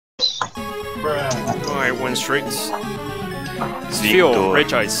Alright, Winstrates. Fuel,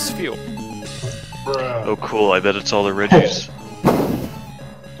 Regi's fuel. Oh cool, I bet it's all the Regis.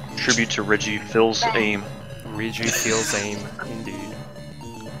 Tribute to Regi Phil's aim. Regi feels aim, indeed.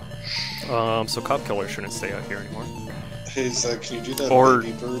 So Cop Killer shouldn't stay out here anymore. Hey Zach, can you do that Or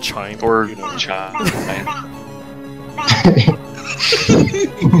baby bird? Chime. Or You know. Chime.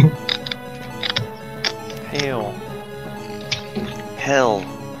 Hail. Hell.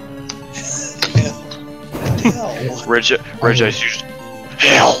 Hell. Regi's used.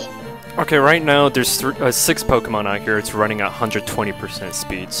 Hell! Okay, right now there's 6 Pokemon out here. It's running at 120%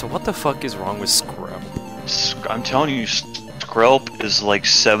 speed. So what the fuck is wrong with Scrub? I'm telling you, Skrelp is like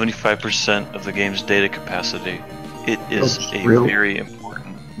 75% of the game's data capacity. It is a very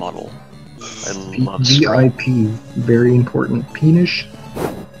important model. I love Skrelp. VIP, very important. Penis.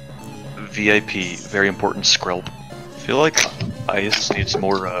 VIP, very important Skrelp. I feel like ice needs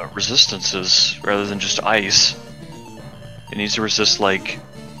more resistances rather than just ice. It needs to resist like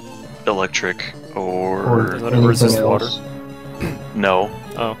electric or Let it resist water. no.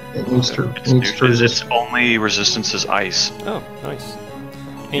 Oh. It needs to resist. Its only resistance is ice. Oh, nice.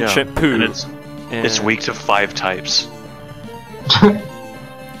 Ancient poo. And it's weak to 5 types.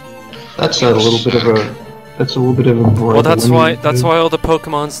 That's a little bit of a. That's a little bit of a. Well, that's why all the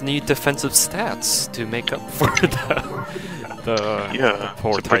Pokemons need defensive stats to make up for the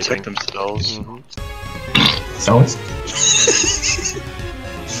poor to protect typing. themselves. So.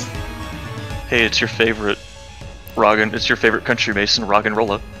 Hey, it's your favorite It's your favorite country mason,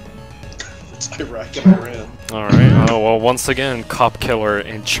 Roggenrola. Iraq and Iran. Alright, oh well, once again, Cop Killer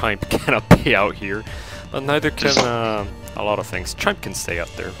and Chimp cannot be out here. But neither can, a lot of things. Chimp can stay out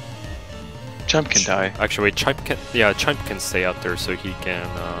there. Chimp can die. Actually, wait, Chimp can stay out there so he can,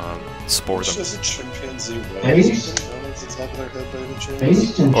 spore them. Does a chimpanzee weigh on the top of their head by any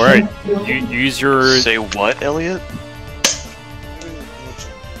chance? Alright, use your... Say what, Elliot?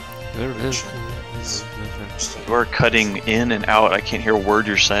 You are cutting in and out. I can't hear a word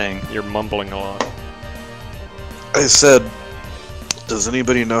you're saying. You're mumbling a lot. I said, does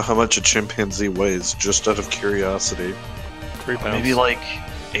anybody know how much a chimpanzee weighs, just out of curiosity? 3 pounds. Maybe like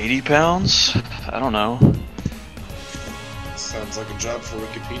 80 pounds? I don't know. Sounds like a job for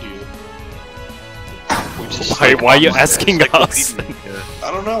Wikipedia. Why are you asking us?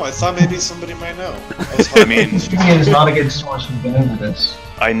 I don't know, I thought maybe somebody might know. I mean, Wikipedia is not a good source. We've been into this.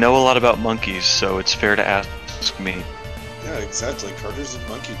 I know a lot about monkeys, so it's fair to ask me. Yeah, exactly. Carter's a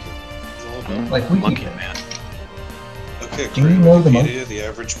monkey kid. It's all about Like Monkey Wikipedia. man. Okay, Do you according to know the Wikipedia, the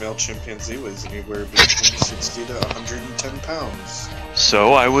average male chimpanzee weighs anywhere between 60 to 110 pounds.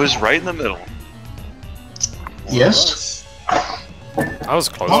 So I was right in the middle. More or Yes. less. I was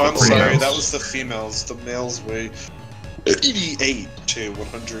close. Oh, I'm with 3 sorry, pounds. that was the females. The males weigh 88 to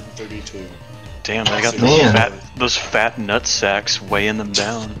 132. Damn, I got Man. those fat nut sacks weighing them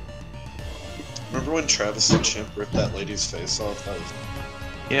down. Remember when Travis the Chimp ripped that lady's face off? That was...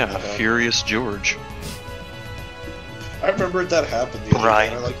 Yeah, Furious George. I remembered that happened the other Right.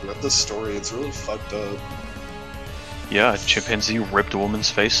 day, and I read the story. It's really fucked up. Yeah, a chimpanzee ripped a woman's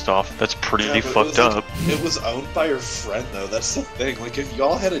face off. That's pretty Yeah, but fucked up. It was owned by her friend, though. That's the thing. Like, if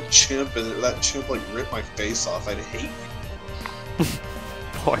y'all had a chimp and that chimp ripped my face off, I'd hate you.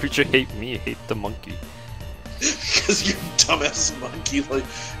 Why would you hate me? Hate the monkey. Because you're a dumbass monkey.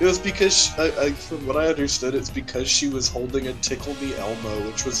 It was because, from what I understood, it's because she was holding a Tickle Me Elmo,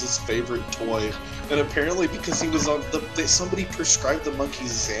 which was his favorite toy. And apparently because he was on somebody prescribed the monkey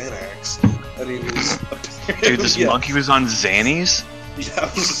Xanax. And he was... Dude, this monkey was on Xannies?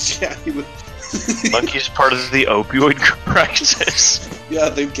 Yeah, he was... Monkey's part of the opioid crisis. Yeah,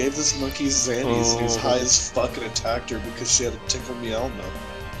 they gave this monkey Xannies, and he was high as fuck and attacked her because she had a Tickle Me Elmo.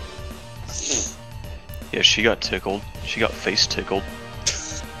 Yeah, she got tickled. She got face tickled.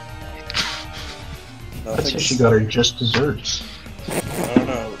 That's how she got her just desserts. I don't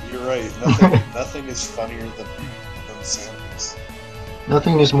know, you're right. Nothing is funnier than Xannies.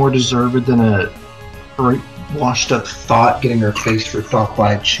 Nothing is more deserved than a washed up thought getting her face ripped off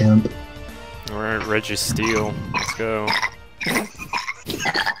by a chimp. Alright, Regi Steel. Let's go.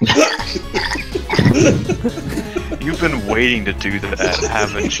 You've been waiting to do that,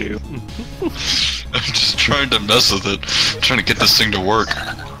 haven't you? I'm just trying to mess with it. Trying to get this thing to work.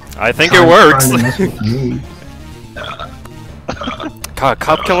 I think it works! Trying to mess with me. God,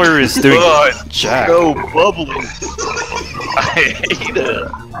 Cop Killer is doing jack. So bubbly. I hate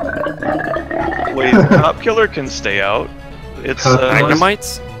it. Wait, Cop Killer can stay out. It's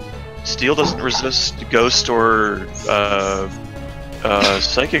Magnemites? Steel doesn't resist Ghost or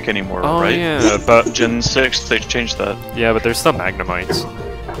Psychic anymore, Oh right? yeah, but Gen 6 they changed that. yeah, but there's still Magnemites.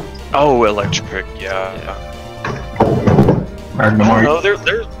 Oh, electric, yeah. No, they're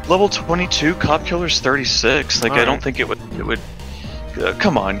level 22. Cop Killer's 36. Like, I don't think it would.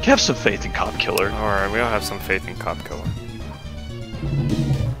 Come on, have some faith in Cop Killer. All right, we all have some faith in Cop Killer.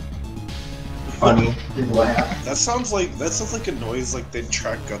 Funny. Laugh. That sounds like a noise like they'd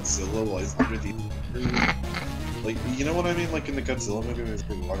track Godzilla while he's under the. Like, you know what I mean? Like in the Godzilla movie, there's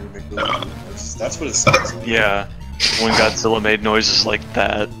big water make those noises. That's what it sounds like. Yeah, when Godzilla made noises like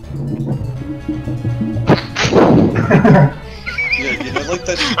that. Yeah, like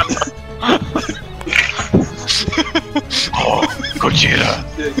that. Oh, Gojira!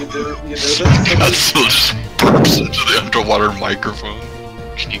 Yeah, you know that's Godzilla just burps into the underwater microphone.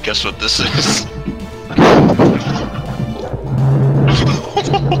 Can you guess what this is?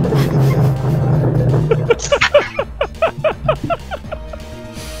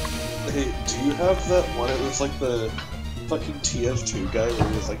 Hey, do you have that one? It was like the fucking TF2 guy where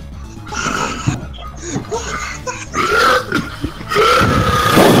he was like.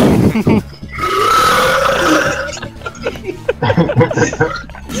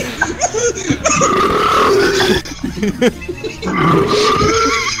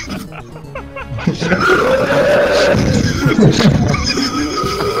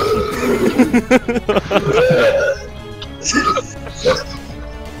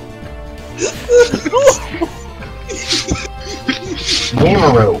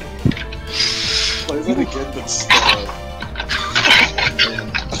 Gamero. Play that again, but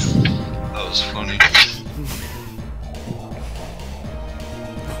That was funny.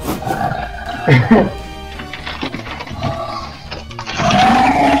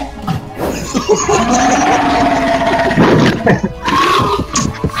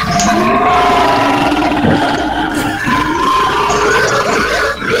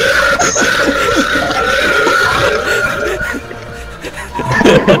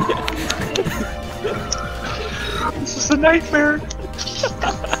 This is a nightmare.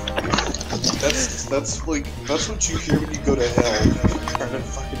 that's what you hear when you go to hell. Trying to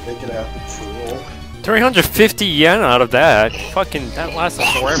fucking make it happen for real. 350 yen out of that. Fucking, that lasted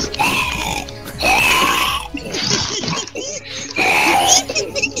forever.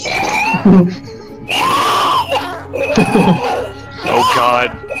 Oh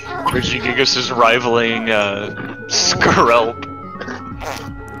god, Regi Gigas is rivaling Skrelp.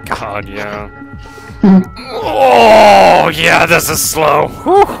 God, yeah. Oh, yeah, this is slow.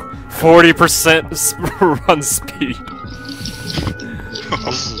 Whew. 40% run speed.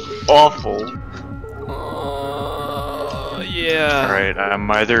 This is awful. Yeah. Alright, I'm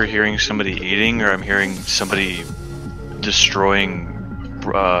either hearing somebody eating or I'm hearing somebody destroying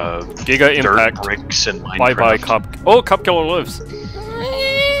Giga dirt impact. bricks and Minecraft. Bye bye, Cop. Oh, Cop Killer lives.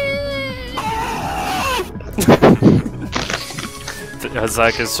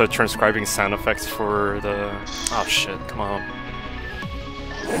 Zach is transcribing sound effects for the. Oh shit! Come on.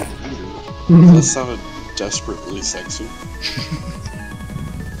 That sounded desperately sexy.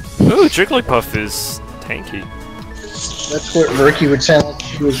 Ooh, Jigglypuff is tanky. That's what Ricky would sound like if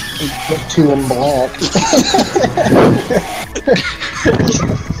she was 2 in black.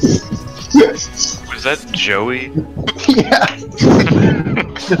 Was that Joey? Yeah.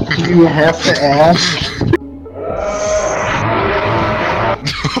 Do you have to ask?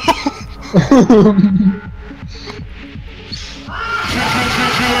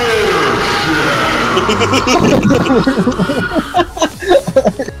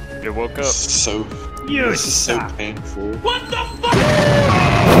 It woke up. So this is so painful.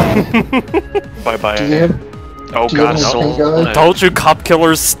 Bye bye. Do you have, Oh do you god, have Soul. anything, I told you, Cop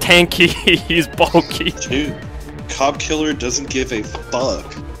Killer's tanky. He's bulky. Dude, Cop Killer doesn't give a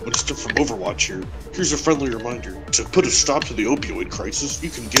fuck. What's different from Overwatch here? Here's a friendly reminder. To put a stop to the opioid crisis, you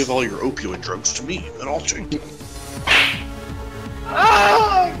can give all your opioid drugs to me, and I'll take them.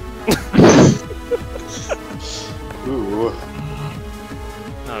 Ooh.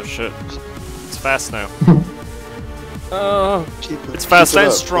 Oh shit. It's fast now. It's Keep fast it and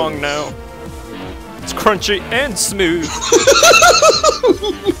up, strong please. now. It's crunchy and smooth.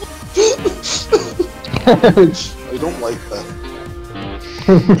 I don't like that.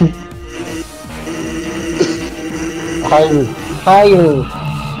 higher, higher.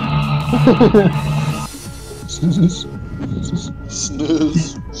 Snooze,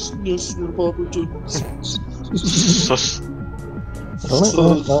 snooze, Bobberton.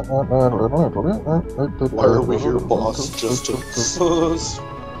 Why are we here, boss? Just to sus.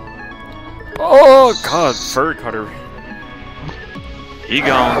 Oh god, fur cutter. He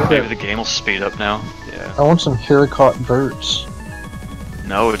gone. Maybe the game will speed up now. Yeah. I want some haircut birds.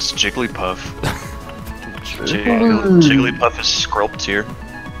 No, it's Jigglypuff. Jigglypuff is Skrelp tier.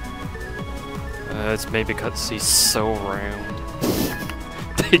 It's maybe because he's so round.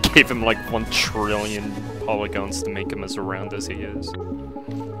 They gave him like 1 trillion polygons to make him as round as he is.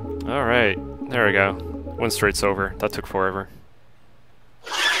 Alright, there we go. Winstrate's over. That took forever.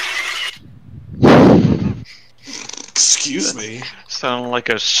 Excuse me. Sound like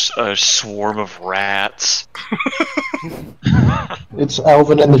a swarm of rats. It's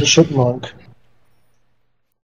Alvin and the Chipmunk.